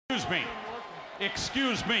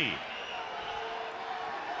Excuse me.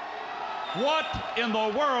 What in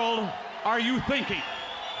the world are you thinking?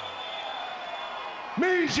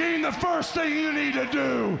 Mean Gene, the first thing you need to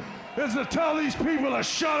do is to tell these people to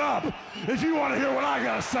shut up if you want to hear what I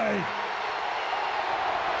gotta say.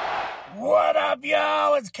 What up,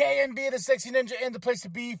 y'all? It's KNB, the Sexy Ninja, and the place to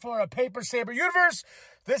be for a Paper Saber universe.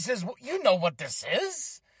 This is, you know what this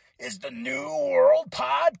is. It's the New World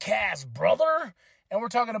Podcast, brother. And we're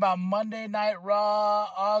talking about Monday Night Raw,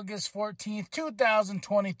 August 14th,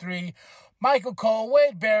 2023. Michael Cole,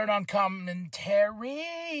 Wade Barrett on commentary.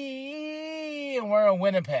 And we're in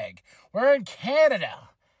Winnipeg. We're in Canada.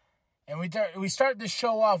 And we start the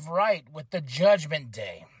show off right with the Judgment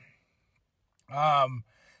Day.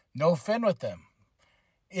 No Finn with them.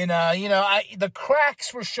 The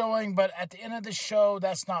cracks were showing, but at the end of the show,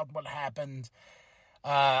 that's not what happened.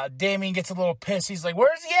 Damien gets a little pissed. He's like,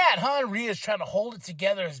 where's he at, huh? And Rhea's trying to hold it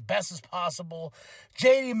together as best as possible.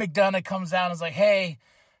 JD McDonough comes out and is like, hey,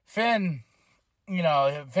 Finn,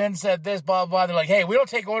 Finn said this, blah, blah. They're like, hey, we don't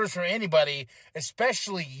take orders from anybody,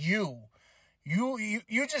 especially you. You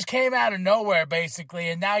just came out of nowhere, basically,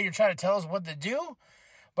 and now you're trying to tell us what to do?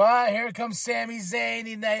 But here comes Sami Zayn.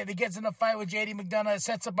 He gets in a fight with JD McDonough. It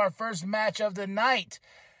sets up our first match of the night.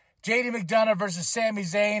 JD McDonough versus Sami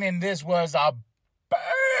Zayn, and this was a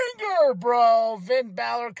banger, bro. Finn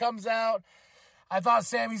Balor comes out. I thought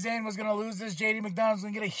Sami Zayn was going to lose this. JD McDonough was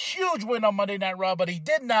going to get a huge win on Monday Night Raw, but he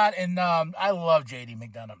did not, and I love JD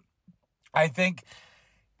McDonough. I think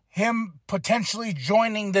him potentially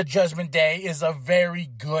joining the Judgment Day is a very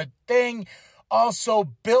good thing. Also,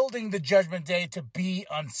 building the Judgment Day to be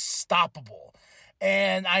unstoppable.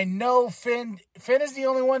 And I know Finn is the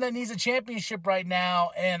only one that needs a championship right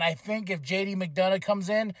now, and I think if JD McDonough comes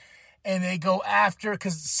in, and they go after,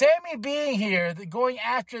 because Sammy being here, going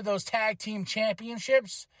after those tag team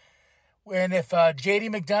championships, and if JD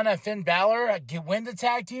McDonough and Finn Balor win the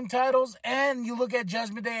tag team titles, and you look at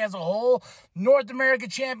Judgment Day as a whole, North American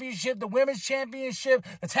Championship, the Women's Championship,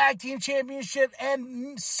 the Tag Team Championship,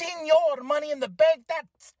 and Senior Money in the Bank,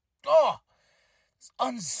 it's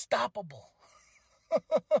unstoppable.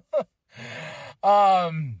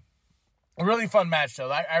 A really fun match, though.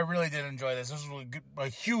 I really did enjoy this. This was a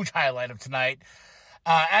huge highlight of tonight.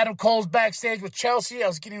 Adam Cole's backstage with Chelsea. I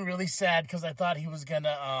was getting really sad because I thought he was going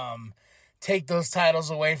to take those titles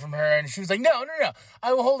away from her. And she was like, no.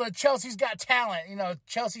 I will hold a Chelsea's Got Talent,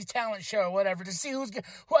 Chelsea's Talent Show or whatever to see who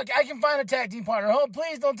I can find a tag team partner. Oh,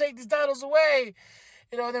 please don't take these titles away.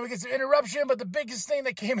 And then we get some interruption. But the biggest thing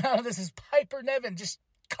that came out of this is Piper Niven just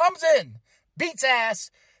comes in, beats ass,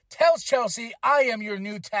 tells Chelsea, I am your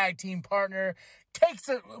new tag team partner, takes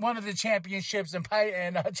one of the championships, and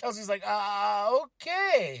Chelsea's like,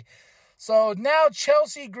 okay. So now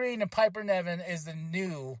Chelsea Green and Piper Niven is the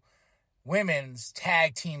new women's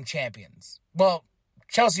tag team champions. Well,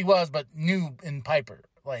 Chelsea was, but new in Piper.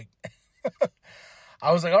 Like,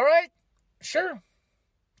 I was like, all right, sure.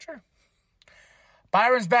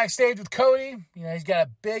 Byron's backstage with Cody. He's got a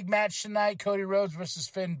big match tonight, Cody Rhodes versus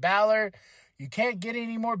Finn Balor. You can't get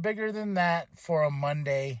any more bigger than that for a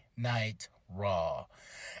Monday Night Raw.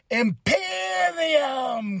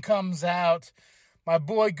 Imperium comes out. My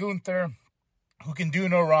boy Gunther, who can do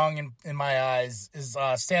no wrong in my eyes, is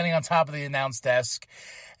standing on top of the announce desk.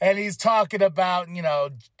 And he's talking about,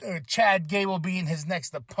 Chad Gable being his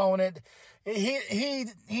next opponent.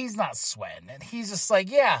 He's not sweating. And he's just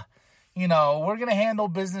like, yeah, we're going to handle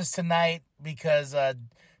business tonight because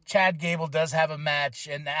Chad Gable does have a match,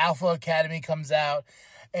 and the Alpha Academy comes out,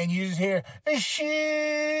 and you just hear,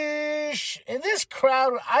 sheesh. And this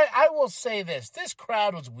crowd, I will say this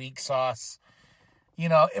crowd was weak sauce,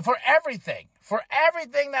 for everything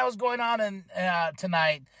that was going on in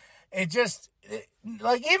tonight. Even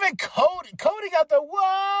Cody got the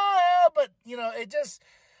whoa, but,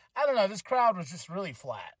 I don't know, this crowd was just really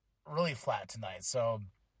flat tonight, so,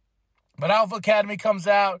 but Alpha Academy comes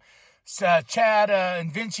out. Chad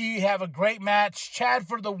and Vinci have a great match. Chad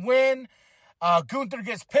for the win. Gunther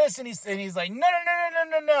gets pissed and he's like, no.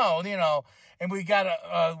 And we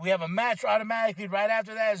have a match automatically right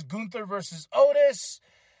after that is Gunther versus Otis.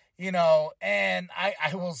 And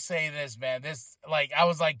I will say this, man. I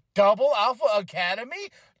was like, double Alpha Academy,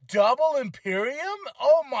 double Imperium.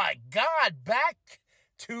 Oh my God, back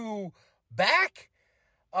to back.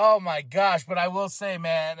 Oh, my gosh. But I will say,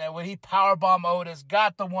 man, that when he powerbombed Otis,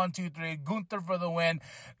 got the 1, 2, 3, Gunther for the win.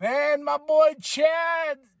 Man, my boy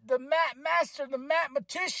Chad, the mat master, the mat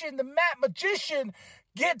magician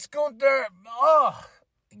gets Gunther,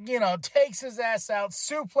 takes his ass out,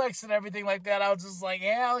 suplex and everything like that. I was just like,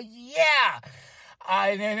 hell yeah.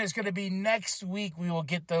 And then it's going to be next week. We will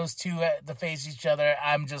get those two to face each other.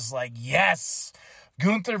 I'm just like, yes.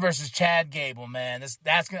 Gunther versus Chad Gable, man.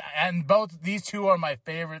 That's gonna, and both these two are my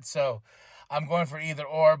favorites, so I'm going for either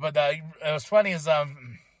or. But what's funny is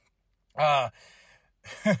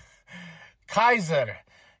Kaiser,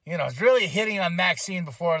 is really hitting on Maxine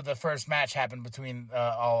before the first match happened between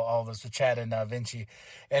all this with Chad and Vinci,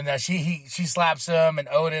 and she slaps him, and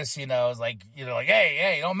Otis, is like,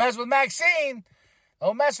 hey, don't mess with Maxine,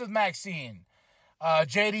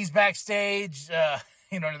 JD's backstage, they're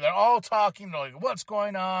all talking, they're like, what's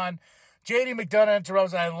going on? JD McDonough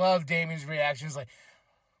interrupts, and I love Damien's reaction. He's like,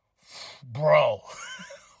 bro,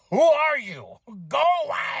 who are you? Go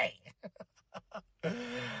away.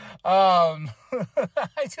 I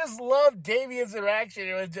just love Damien's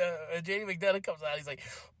interaction when JD McDonough comes out. He's like,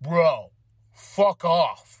 bro, fuck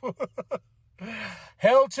off.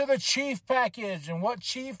 Hell to the Chief package. And what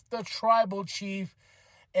Chief? The Tribal Chief.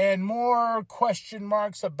 And more question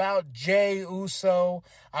marks about Jey Uso.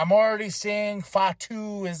 I'm already seeing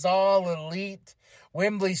Fatu is all elite.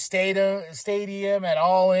 Wembley Stadium at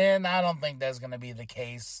All In. I don't think that's going to be the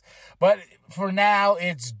case. But for now,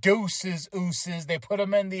 it's Deuces Ooses. They put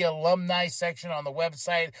them in the alumni section on the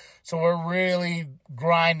website. So we're really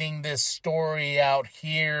grinding this story out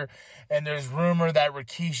here. And there's rumor that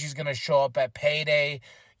Rikishi's going to show up at Payday.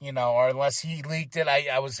 Or unless he leaked it.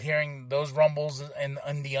 I was hearing those rumbles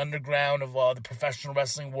in the underground of the professional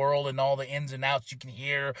wrestling world and all the ins and outs you can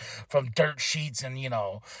hear from dirt sheets and,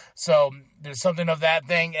 So there's something of that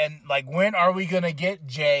thing. And, when are we going to get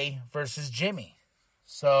Jey versus Jimmy?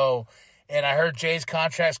 So, and I heard Jay's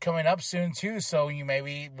contract's coming up soon, too. So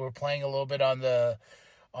maybe we're playing a little bit on the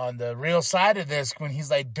real side of this when he's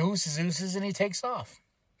like deuces, ooses, and he takes off.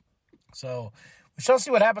 So we shall see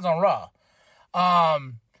what happens on Raw.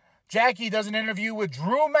 Jackie does an interview with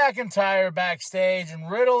Drew McIntyre backstage, and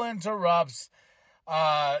Riddle interrupts,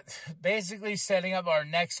 basically setting up our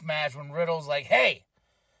next match when Riddle's like, hey,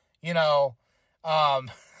 he's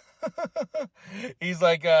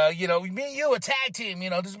like, me and you, a tag team,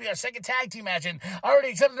 this will be our second tag team match, and I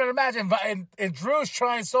already accepted another match, and Drew's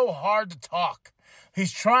trying so hard to talk.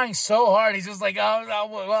 He's trying so hard. He's just like,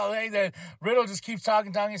 hey, Riddle just keeps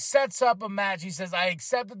talking, sets up a match. He says, I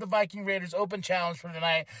accepted the Viking Raiders open challenge for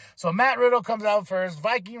tonight. So Matt Riddle comes out first.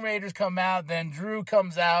 Viking Raiders come out. Then Drew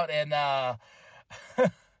comes out. And as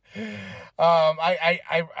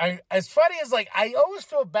funny as, I always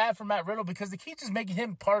feel bad for Matt Riddle because they keep just making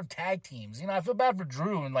him part of tag teams. I feel bad for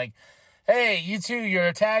Drew and, hey, you two, you're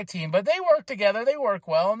a tag team. But they work together. They work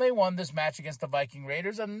well. And they won this match against the Viking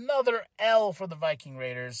Raiders. Another L for the Viking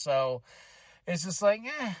Raiders. So it's just like,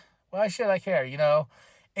 why should I care, Indy,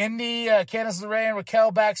 Candice LeRae, and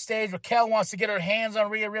Raquel backstage. Raquel wants to get her hands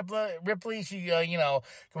on Rhea Ripley. She,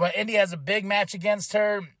 Indy has a big match against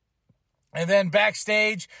her. And then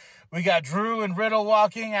backstage, we got Drew and Riddle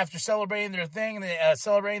walking after celebrating their thing,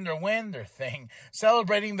 celebrating their win.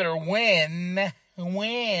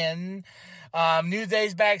 New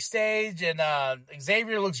Day's backstage, and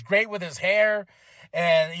Xavier looks great with his hair,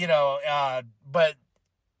 and but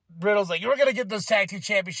Riddle's like, you're gonna get those tag team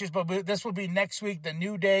championships, but this will be next week. The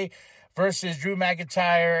New Day versus Drew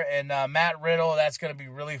McIntyre and Matt Riddle. That's gonna be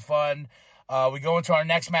really fun. We go into our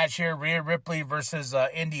next match here: Rhea Ripley versus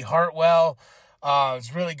Indy Hartwell.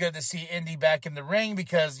 It's really good to see Indy back in the ring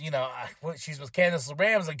because she's with Candice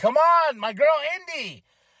LeRae. I was like, come on, my girl Indy.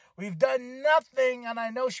 We've done nothing, and I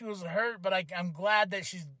know she was hurt, but I'm glad that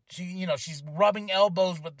she's rubbing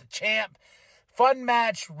elbows with the champ. Fun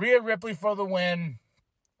match. Rhea Ripley for the win.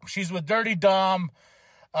 She's with Dirty Dom.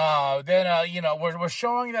 We're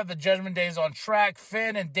showing that the Judgment Day is on track.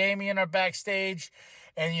 Finn and Damien are backstage.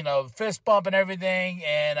 And, fist bump and everything.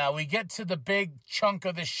 And we get to the big chunk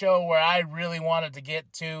of the show where I really wanted to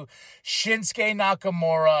get to. Shinsuke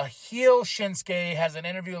Nakamura, heel Shinsuke, has an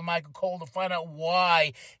interview with Michael Cole to find out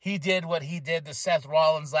why he did what he did to Seth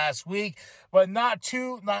Rollins last week. But not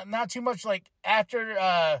too much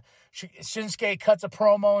after Shinsuke cuts a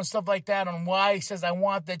promo and stuff like that on why he says, I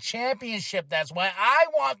want the championship. That's why I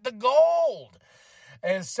want the gold.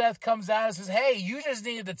 And Seth comes out and says, hey, you just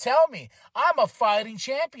needed to tell me. I'm a fighting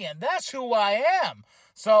champion. That's who I am.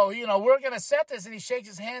 So, we're going to set this. And he shakes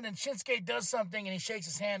his hand, and Shinsuke does something, and he shakes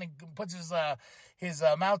his hand and puts his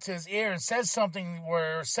mouth to his ear and says something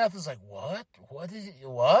where Seth is like, what? What?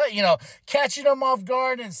 Catching him off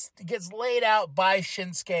guard, and gets laid out by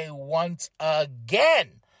Shinsuke once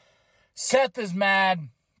again. Seth is mad.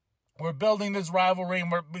 We're building this rivalry,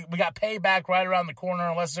 and we got Payback right around the corner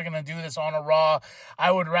unless they're going to do this on a Raw.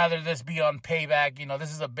 I would rather this be on Payback.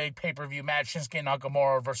 This is a big pay-per-view match. Shinsuke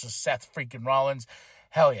Nakamura versus Seth freaking Rollins.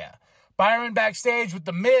 Hell yeah. Byron backstage with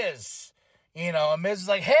The Miz. You know, and Miz is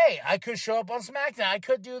like, hey, I could show up on SmackDown. I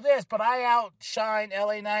could do this, but I outshine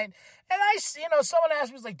LA Knight. And someone asked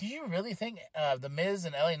me, was like, do you really think The Miz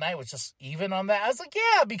and LA Knight was just even on that? I was like,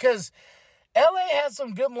 yeah, because LA had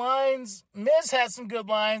some good lines. Miz had some good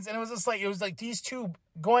lines. And it was like these two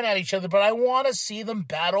going at each other, but I want to see them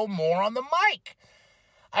battle more on the mic.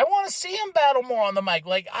 I want to see them battle more on the mic.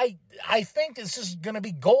 Like, I think it's just going to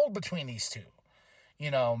be gold between these two.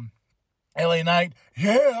 You know, LA Knight,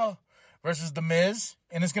 yeah, versus The Miz,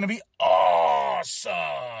 and it's going to be awesome.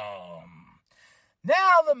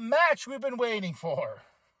 Now the match we've been waiting for.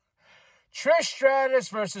 Trish Stratus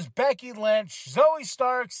versus Becky Lynch. Zoe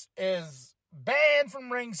Starks is banned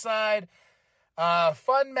from ringside.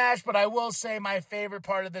 Fun match, but I will say my favorite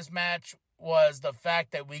part of this match was the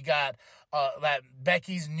fact that we got that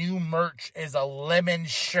Becky's new merch is a lemon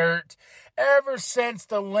shirt. Ever since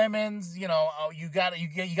the lemons, you got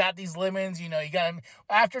these lemons, you got them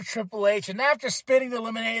after Triple H, and after spitting the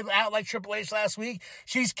lemonade out like Triple H last week,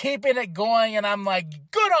 she's keeping it going, and I'm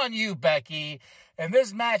like, good on you, Becky. And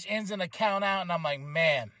this match ends in a count out, and I'm like,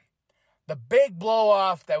 man, the big blow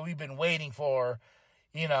off that we've been waiting for,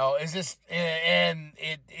 is this, and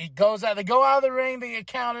it goes out. They go out of the ring, they get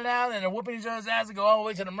counted out, and they're whooping each other's ass and go all the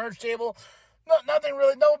way to the merch table. No, nothing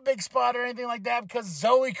really, no big spot or anything like that, because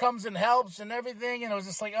Zoe comes and helps and everything, and it was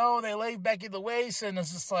just like, oh, they laid Becky the waist, and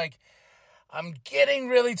it's just like, I'm getting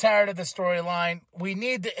really tired of the storyline. We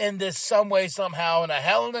need to end this some way, somehow, in a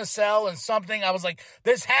Hell in a Cell and something. I was like,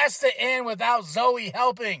 this has to end without Zoe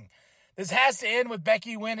helping. This has to end with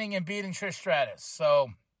Becky winning and beating Trish Stratus. So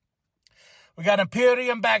we got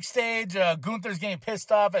Imperium backstage. Gunther's getting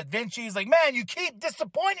pissed off at Vinci. He's like, man, you keep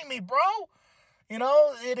disappointing me, bro. He's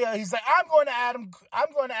like, I'm going to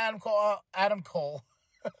Adam Cole.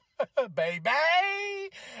 Baby,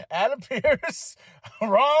 Adam Pearce.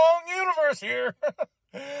 Wrong universe here.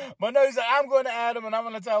 But no, he's like, I'm going to Adam, and I'm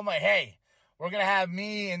going to tell him, like, hey, we're going to have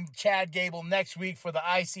me and Chad Gable next week for the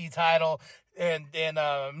IC title. And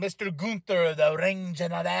Mr. Gunther, the Ring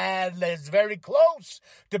General, is very close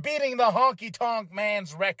to beating the Honky Tonk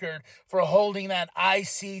Man's record for holding that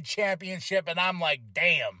IC championship. And I'm like,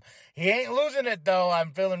 damn. He ain't losing it, though.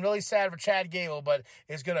 I'm feeling really sad for Chad Gable, but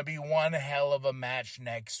it's going to be one hell of a match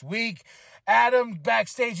next week. Adam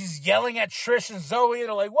backstage is yelling at Trish and Zoe.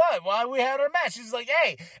 They're like, what? Why we had our match? He's like,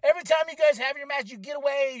 hey, every time you guys have your match, you get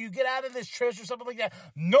away, you get out of this, Trish, or something like that.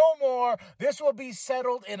 No more. This will be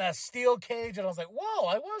settled in a steel cage. And I was like, whoa,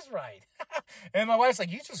 I was right. And my wife's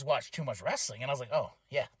like, you just watch too much wrestling. And I was like, oh,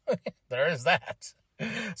 yeah, there is that.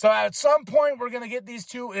 So at some point, we're going to get these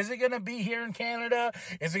two. Is it going to be here in Canada?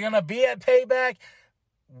 Is it going to be at Payback?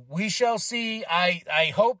 We shall see.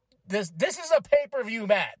 I hope this is a pay-per-view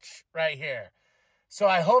match right here. So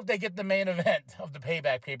I hope they get the main event of the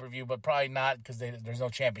Payback pay-per-view, but probably not because there's no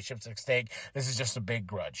championships at stake. This is just a big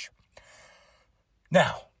grudge.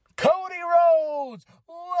 Now, Cody Rhodes,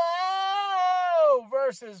 whoa,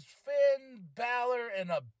 versus Finn Balor in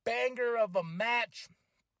a banger of a match.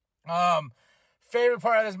 Favorite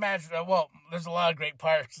part of this match, there's a lot of great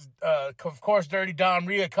parts. Of course, Dirty Dom,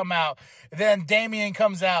 Rhea come out. Then Damian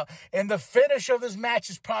comes out. And the finish of this match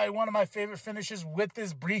is probably one of my favorite finishes with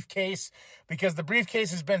this briefcase, because the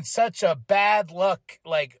briefcase has been such a bad luck,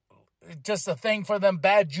 like just a thing for them,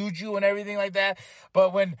 bad juju and everything like that.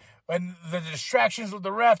 But when the distractions with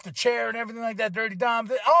the ref, the chair and everything like that, Dirty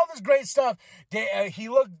Dom, all this great stuff,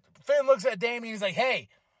 Finn looks at Damian, he's like, hey,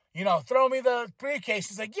 throw me the briefcase.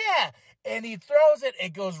 He's like, yeah. And he throws it.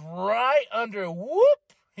 It goes right under,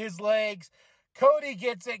 his legs. Cody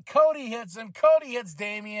gets it. Cody hits him. Cody hits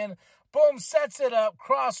Damian. Boom, sets it up.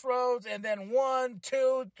 Crossroads. And then 1,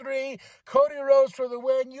 2, 3. Cody Rhodes for the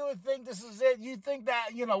win. You would think this is it. You think that,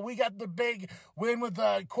 we got the big win with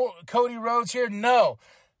Cody Rhodes here. No.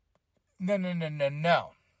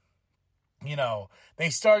 No. They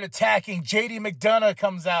start attacking. JD McDonough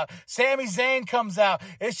comes out. Sami Zayn comes out.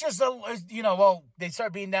 It's just they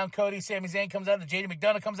start beating down Cody. Sami Zayn comes out, and JD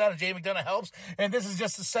McDonough comes out, and JD McDonough helps. And this is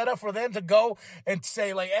just a setup for them to go and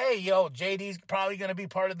say, like, hey, JD's probably going to be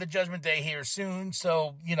part of the Judgment Day here soon.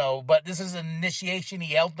 So, but this is an initiation.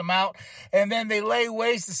 He helped them out. And then they lay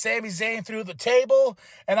waste to Sami Zayn through the table.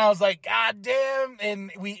 And I was like, God damn.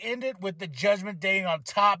 And we ended with the Judgment Day on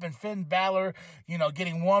top, and Finn Balor,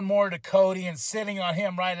 getting one more to Cody and sitting on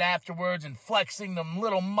him right afterwards and flexing them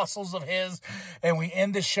little muscles of his. And we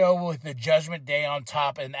end the show with the Judgment Day on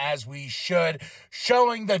top, and as we should,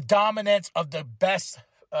 showing the dominance of the best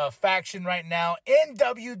faction right now in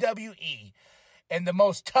WWE and the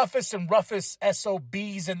most toughest and roughest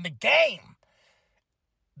SOBs in the game,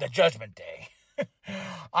 the Judgment Day.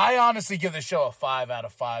 I honestly give the show a 5 out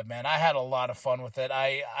of 5, man. I had a lot of fun with it.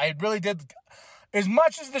 I really did. As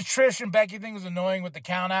much as the Trish and Becky thing was annoying with the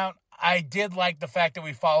count out, I did like the fact that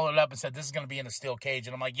we followed it up and said this is going to be in a steel cage.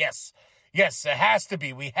 And I'm like, yes, it has to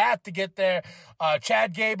be. We have to get there.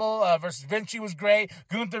 Chad Gable versus Vinci was great.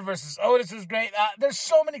 Gunther versus Otis was great. There's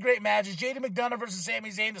so many great matches. JD McDonough versus Sami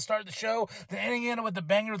Zayn to start the show. Then ending it with the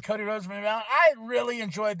banger with Cody Rhodes. I really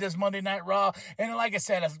enjoyed this Monday Night Raw. And like I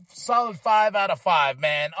said, a solid 5 out of 5,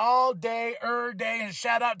 man. All day, day. And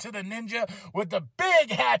shout out to the Ninja with the big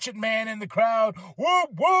hatchet man in the crowd.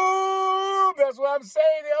 Whoop, whoop. That's what I'm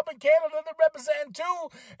saying. They're up in Canada. They're representing too.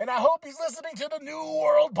 And I hope he's listening to the New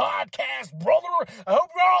World Podcast, brother. I hope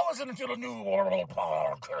you're all listening to the New World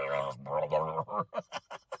Podcast, brother.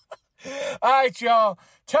 All right, y'all.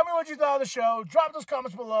 Tell me what you thought of the show. Drop those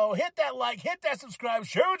comments below. Hit that like. Hit that subscribe.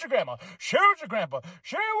 Share with your grandma. Share with your grandpa.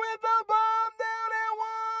 Share with the bomb down at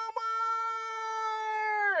Walmart.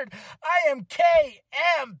 I am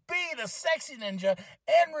KMB, the Sexy Ninja.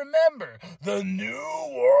 And remember, the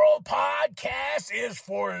New World Podcast is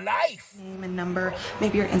for life. Name and number,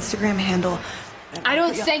 maybe your Instagram handle. I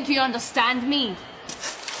don't think you understand me.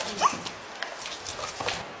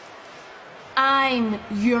 I'm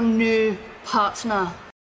your new partner.